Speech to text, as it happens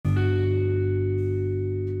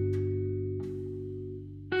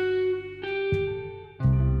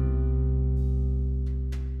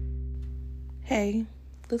Hey,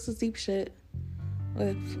 this is Deep Shit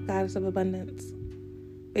with Goddess of Abundance.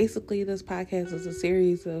 Basically, this podcast is a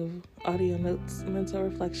series of audio notes, mental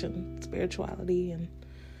reflection, spirituality, and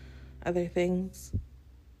other things.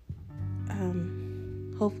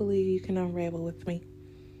 Hopefully you can unravel with me.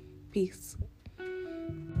 Peace.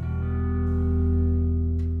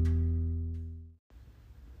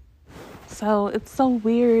 So, it's so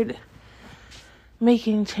weird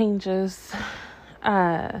making changes,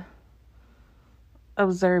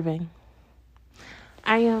 observing.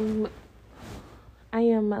 I am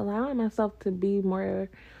allowing myself to be more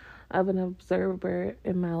of an observer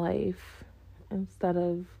in my life instead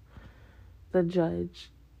of the judge.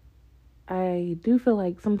 I do feel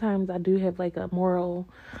like sometimes I do have like a moral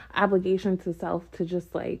obligation to self to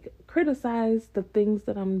just like criticize the things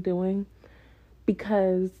that I'm doing,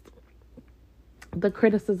 because the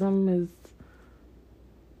criticism is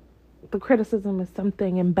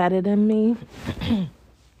something embedded in me.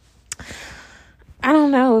 I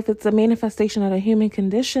don't know if it's a manifestation of the human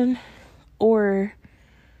condition or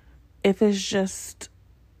if it's just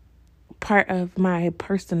part of my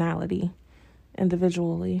personality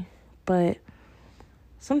individually. But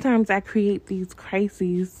sometimes I create these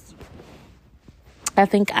crises, I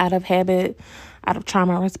think out of habit, out of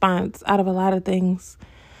trauma response, out of a lot of things.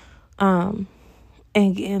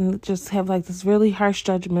 And just have like this really harsh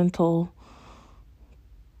judgmental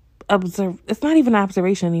it's not even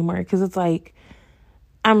observation anymore, because it's like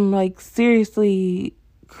I'm like seriously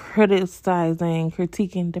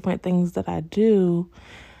critiquing different things that I do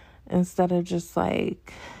instead of just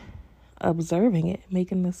like observing it,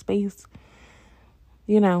 making the space,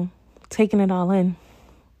 taking it all in.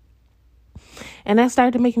 And that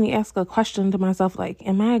started to make me ask a question to myself, like,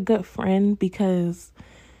 am I a good friend? Because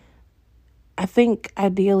I think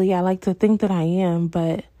ideally I like to think that I am,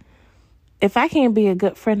 but if I can't be a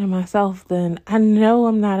good friend to myself, then I know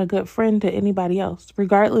I'm not a good friend to anybody else,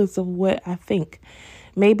 regardless of what I think.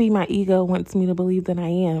 Maybe my ego wants me to believe that I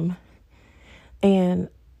am, and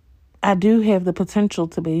I do have the potential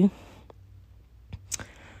to be.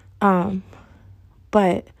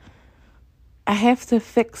 But I have to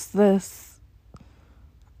fix this,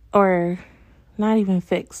 or not even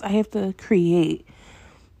fix. I have to create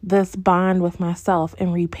this bond with myself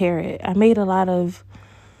and repair it. I made a lot of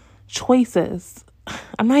choices.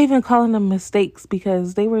 I'm not even calling them mistakes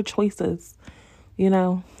because they were choices.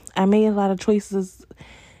 I made a lot of choices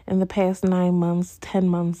in the past 9 months, 10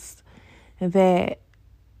 months that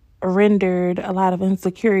rendered a lot of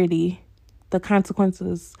insecurity. The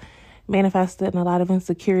consequences manifested in a lot of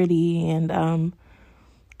insecurity. And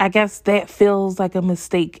I guess that feels like a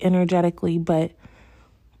mistake energetically, but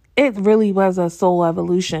it really was a soul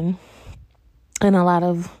evolution in a lot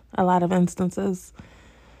of instances.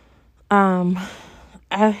 I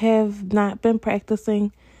have not been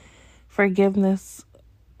practicing forgiveness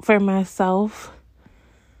for myself,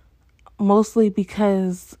 mostly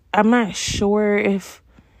because I'm not sure if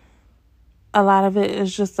a lot of it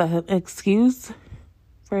is just an excuse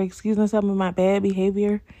for excusing some of my bad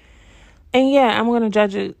behavior. And yeah, I'm going to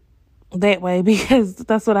judge it that way because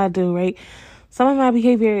that's what I do, right? Some of my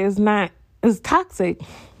behavior is toxic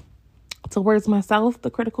towards myself, the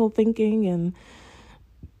critical thinking and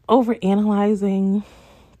overanalyzing,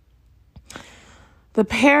 the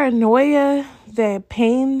paranoia that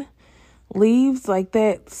pain leaves, like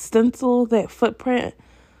that stencil, that footprint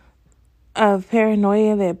of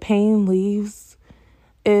paranoia that pain leaves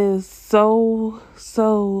is so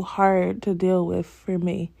hard to deal with for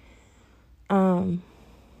me.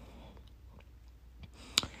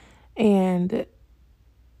 And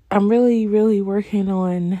I'm really, really working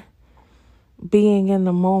on being in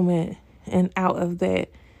the moment and out of that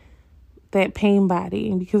pain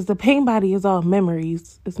body, because the pain body is all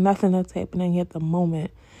memories. It's nothing that's happening at the moment.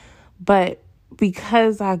 But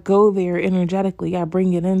because I go there energetically, I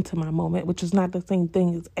bring it into my moment, which is not the same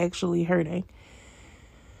thing as actually hurting.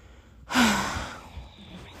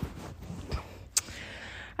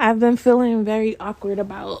 I've been feeling very awkward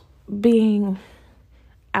about being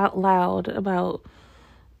out loud about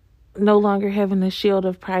no longer having a shield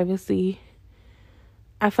of privacy.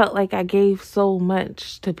 I felt like I gave so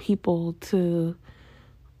much to people, to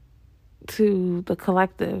the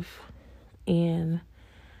collective, and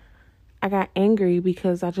I got angry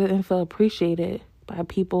because I didn't feel appreciated by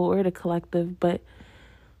people or the collective. But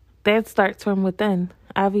that starts from within.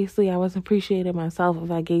 Obviously, I was appreciated myself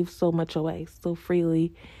if I gave so much away so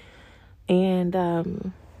freely.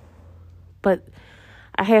 And but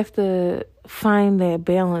I have to find that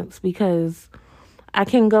balance, because I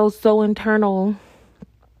can go so internal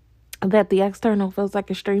that the external feels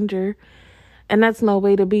like a stranger, and that's no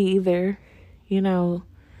way to be either.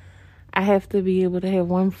 I have to be able to have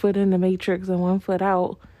one foot in the matrix and one foot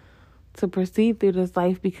out to proceed through this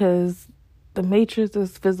life, because the matrix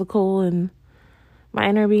is physical and my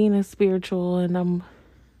inner being is spiritual, and I'm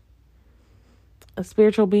a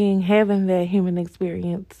spiritual being having that human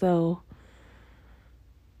experience. So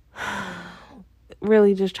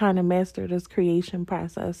really just trying to master this creation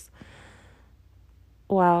process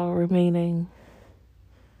while remaining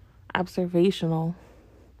observational.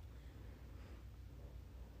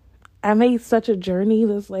 I made such a journey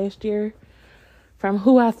this last year from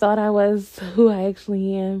who I thought I was to who I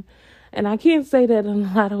actually am. And I can't say that in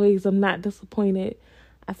a lot of ways I'm not disappointed.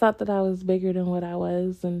 I thought that I was bigger than what I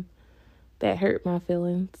was, and that hurt my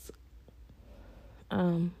feelings.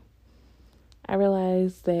 I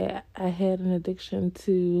realized that I had an addiction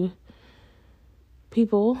to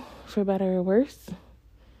people, for better or worse.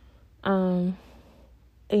 And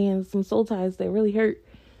some soul ties that really hurt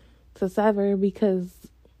to sever because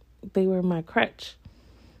they were my crutch.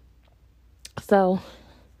 So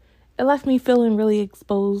it left me feeling really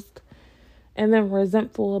exposed and then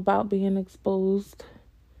resentful about being exposed.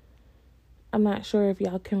 I'm not sure if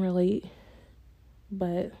y'all can relate,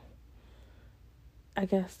 but I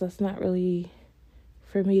guess that's not really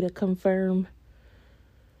for me to confirm.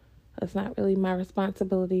 That's not really my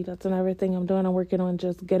responsibility. That's another thing I'm doing. I'm working on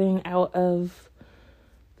just getting out of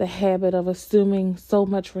the habit of assuming so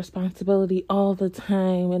much responsibility all the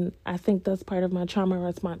time. And I think that's part of my trauma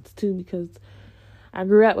response too, because I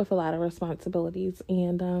grew up with a lot of responsibilities.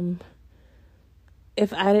 And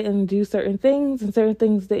if I didn't do certain things and certain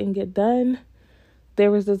things didn't get done, there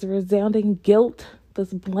was this resounding guilt,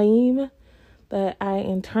 this blame that I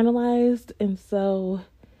internalized. And so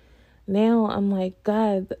now I'm like,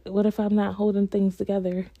 God, what if I'm not holding things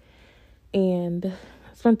together? And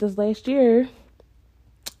I spent this last year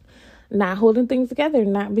not holding things together,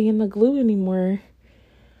 not being the glue anymore.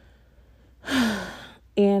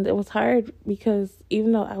 And it was hard because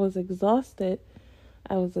even though I was exhausted,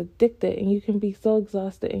 I was addicted. And you can be so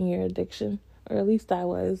exhausted in your addiction, or at least I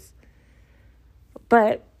was.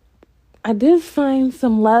 But I did find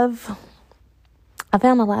some love. I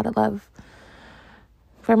found a lot of love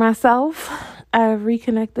for myself. I've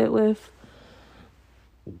reconnected with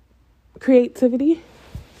creativity,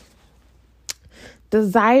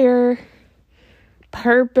 desire,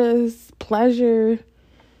 purpose, pleasure,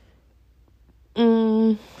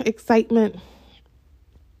 excitement,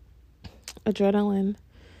 adrenaline,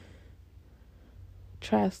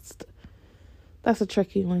 trust. That's a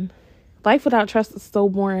tricky one. Life without trust is so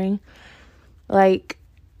boring. Like,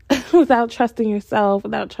 without trusting yourself,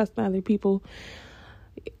 without trusting other people.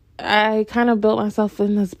 I kind of built myself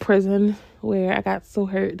in this prison where I got so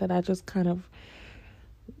hurt that I just kind of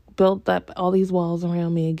built up all these walls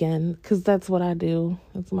around me again, because that's what I do.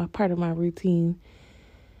 It's my part of my routine.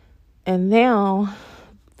 And now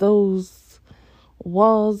those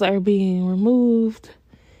walls are being removed,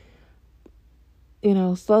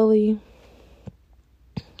 slowly.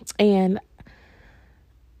 And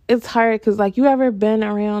it's hard because, like, you ever been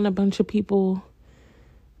around a bunch of people,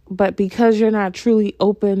 but because you're not truly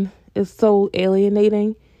open, it's so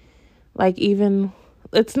alienating. Like, even,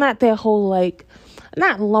 it's not that whole, like,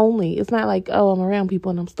 not lonely. It's not like, oh, I'm around people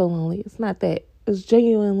and I'm still lonely. It's not that. It's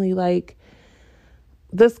genuinely like,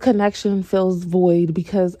 this connection feels void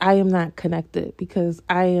because I am not connected, because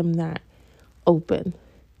I am not open.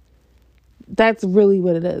 That's really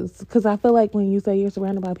what it is. Because I feel like when you say you're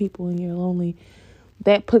surrounded by people and you're lonely,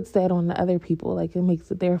 that puts that on the other people. Like, it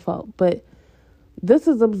makes it their fault. But this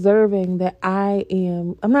is observing that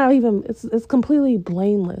I'm not even, it's completely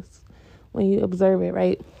blameless when you observe it,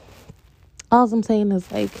 right? All I'm saying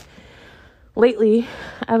is, like, lately,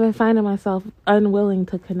 I've been finding myself unwilling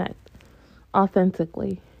to connect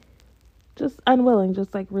authentically. Just unwilling,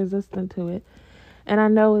 just like resistant to it. And I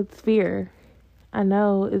know it's fear. I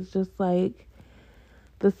know it's just like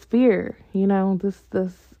this fear,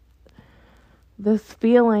 this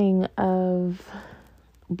feeling of,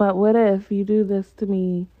 but what if you do this to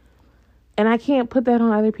me? And I can't put that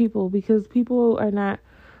on other people, because people are not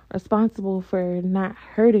responsible for not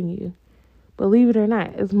hurting you. Believe it or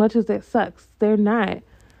not, as much as that sucks, they're not.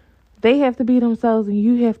 They have to be themselves and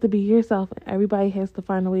you have to be yourself. Everybody has to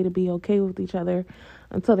find a way to be okay with each other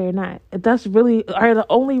until they're not. That's really are the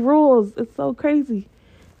only rules. It's so crazy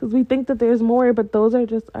because we think that there's more, but those are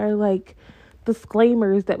just our like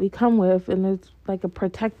disclaimers that we come with, and it's like a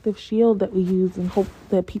protective shield that we use and hope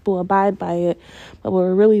that people abide by it. But what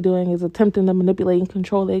we're really doing is attempting to manipulate and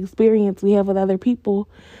control the experience we have with other people,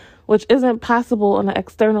 which isn't possible on an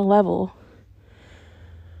external level.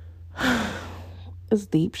 It's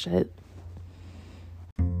deep shit.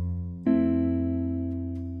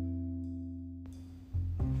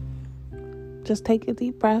 Just take a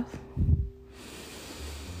deep breath.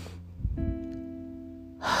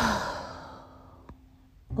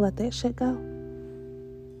 Let that shit go.